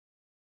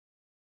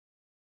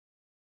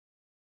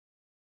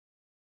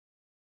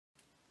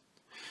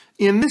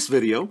In this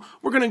video,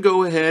 we're going to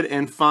go ahead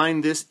and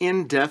find this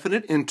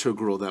indefinite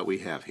integral that we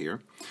have here.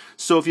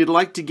 So if you'd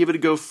like to give it a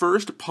go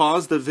first,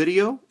 pause the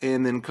video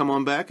and then come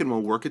on back and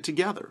we'll work it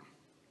together.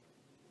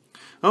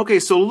 Okay,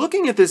 so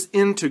looking at this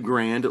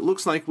integrand, it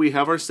looks like we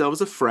have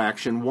ourselves a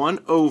fraction 1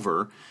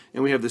 over,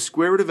 and we have the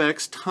square root of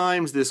x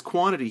times this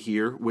quantity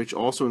here, which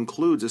also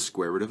includes a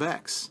square root of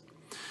x.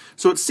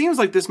 So it seems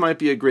like this might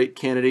be a great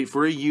candidate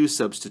for a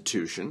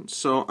U-substitution.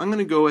 So I'm going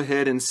to go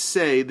ahead and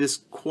say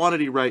this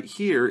quantity right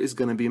here is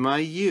going to be my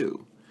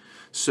U.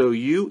 So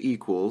U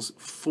equals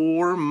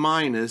 4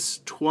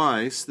 minus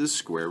twice the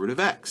square root of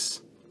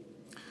x.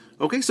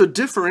 Okay, so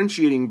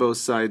differentiating both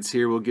sides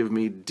here will give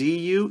me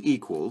du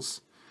equals,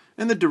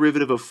 and the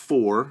derivative of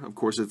 4, of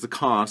course it's a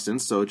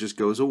constant, so it just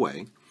goes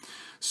away.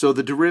 So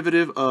the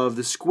derivative of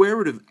the square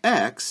root of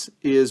x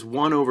is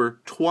 1 over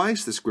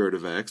twice the square root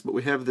of x, but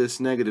we have this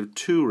negative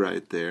 2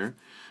 right there.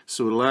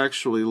 So it'll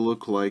actually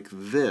look like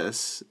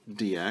this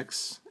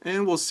dx,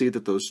 and we'll see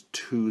that those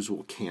 2's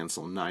will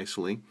cancel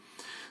nicely.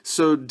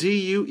 So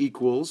du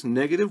equals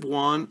negative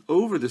 1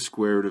 over the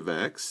square root of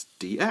x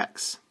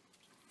dx.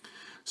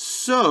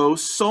 So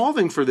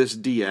solving for this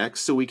dx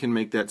so we can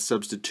make that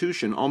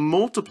substitution, I'll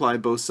multiply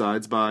both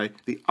sides by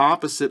the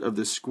opposite of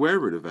the square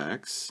root of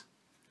x.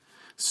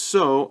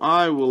 So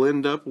I will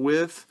end up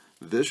with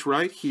this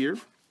right here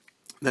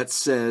that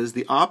says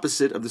the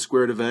opposite of the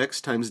square root of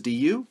x times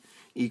du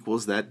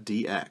equals that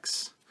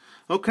dx.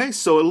 Okay,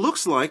 so it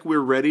looks like we're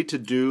ready to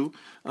do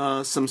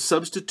some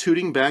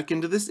substituting back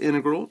into this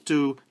integral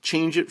to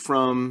change it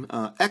from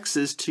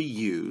x's to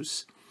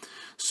u's.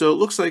 So it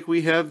looks like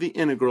we have the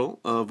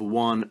integral of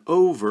 1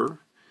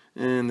 over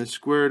and the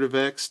square root of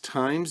x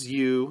times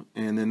u,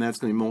 and then that's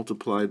going to be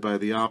multiplied by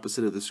the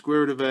opposite of the square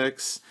root of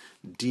x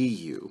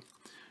du.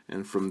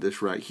 And from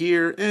this right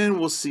here, and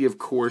we'll see, of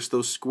course,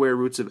 those square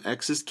roots of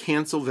x's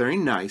cancel very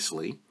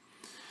nicely.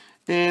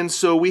 And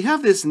so we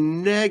have this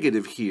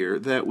negative here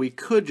that we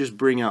could just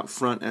bring out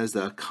front as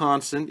a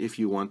constant if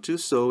you want to.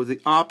 So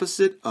the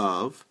opposite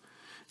of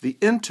the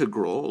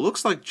integral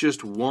looks like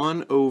just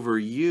 1 over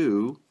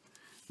u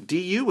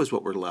du is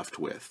what we're left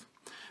with.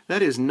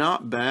 That is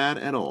not bad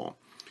at all.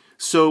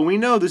 So we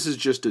know this is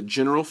just a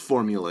general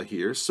formula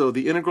here. So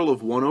the integral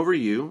of 1 over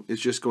u is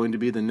just going to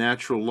be the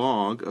natural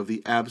log of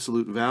the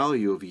absolute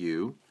value of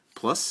u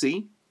plus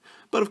c.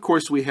 But of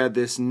course we had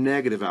this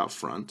negative out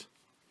front.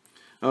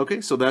 Okay,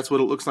 so that's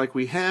what it looks like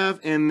we have.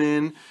 And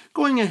then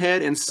going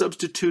ahead and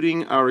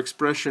substituting our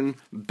expression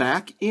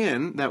back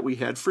in that we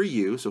had for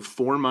u. So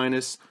 4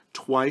 minus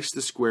twice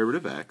the square root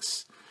of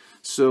x.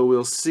 So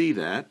we'll see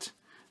that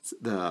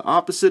the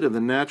opposite of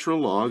the natural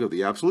log of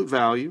the absolute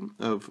value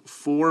of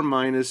 4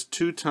 minus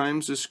 2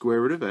 times the square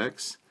root of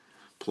x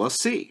plus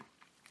c.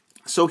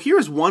 So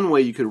here's one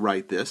way you could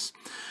write this,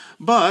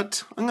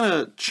 but I'm going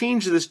to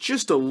change this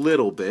just a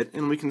little bit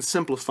and we can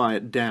simplify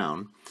it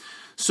down.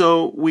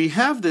 So we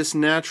have this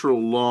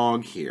natural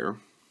log here,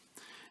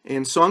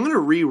 and so I'm going to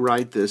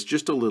rewrite this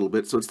just a little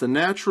bit. So it's the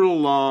natural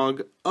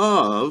log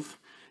of,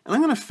 and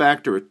I'm going to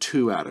factor a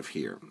 2 out of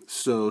here.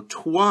 So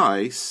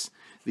twice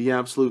the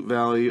absolute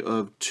value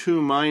of 2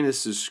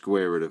 minus the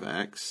square root of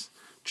x,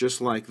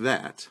 just like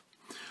that,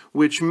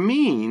 which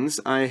means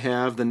I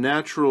have the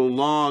natural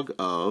log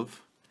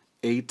of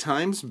a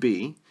times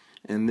b,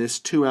 and this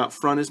 2 out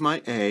front is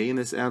my a, and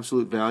this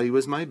absolute value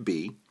is my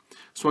b.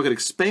 So I could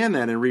expand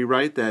that and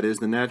rewrite that as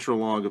the natural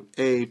log of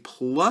a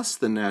plus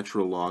the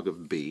natural log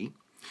of b.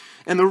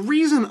 And the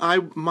reason I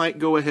might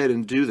go ahead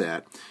and do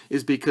that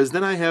is because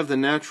then I have the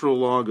natural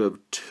log of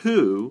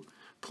 2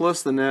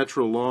 plus the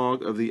natural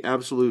log of the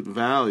absolute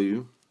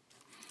value,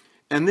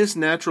 and this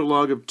natural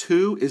log of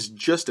 2 is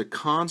just a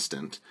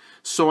constant,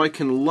 so I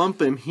can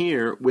lump him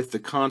here with the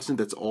constant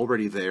that's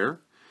already there,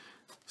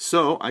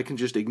 so I can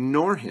just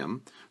ignore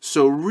him.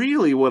 So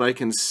really what I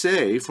can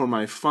say for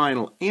my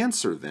final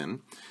answer then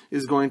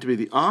is going to be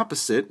the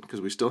opposite, because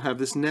we still have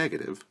this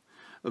negative,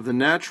 of the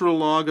natural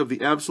log of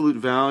the absolute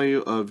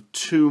value of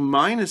 2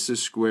 minus the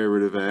square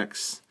root of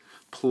x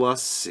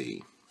plus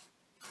c.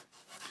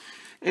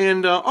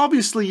 And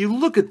obviously you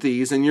look at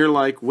these and you're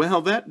like,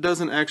 well, that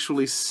doesn't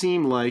actually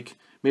seem like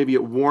maybe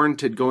it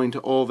warranted going to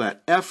all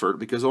that effort,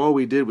 because all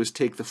we did was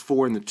take the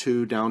 4 and the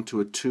 2 down to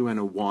a 2 and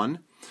a 1.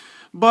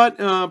 But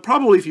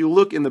probably if you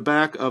look in the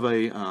back of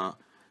a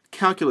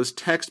calculus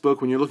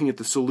textbook when you're looking at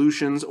the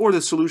solutions or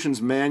the solutions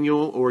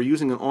manual or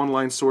using an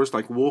online source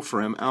like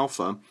Wolfram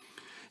Alpha,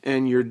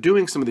 and you're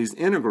doing some of these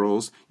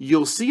integrals,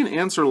 you'll see an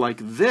answer like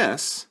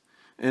this,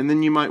 and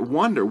then you might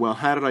wonder, well,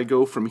 how did I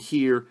go from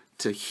here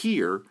to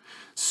here?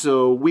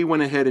 So we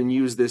went ahead and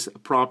used this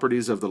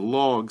properties of the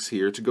logs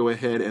here to go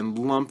ahead and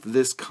lump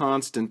this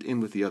constant in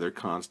with the other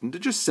constant to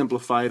just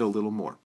simplify it a little more.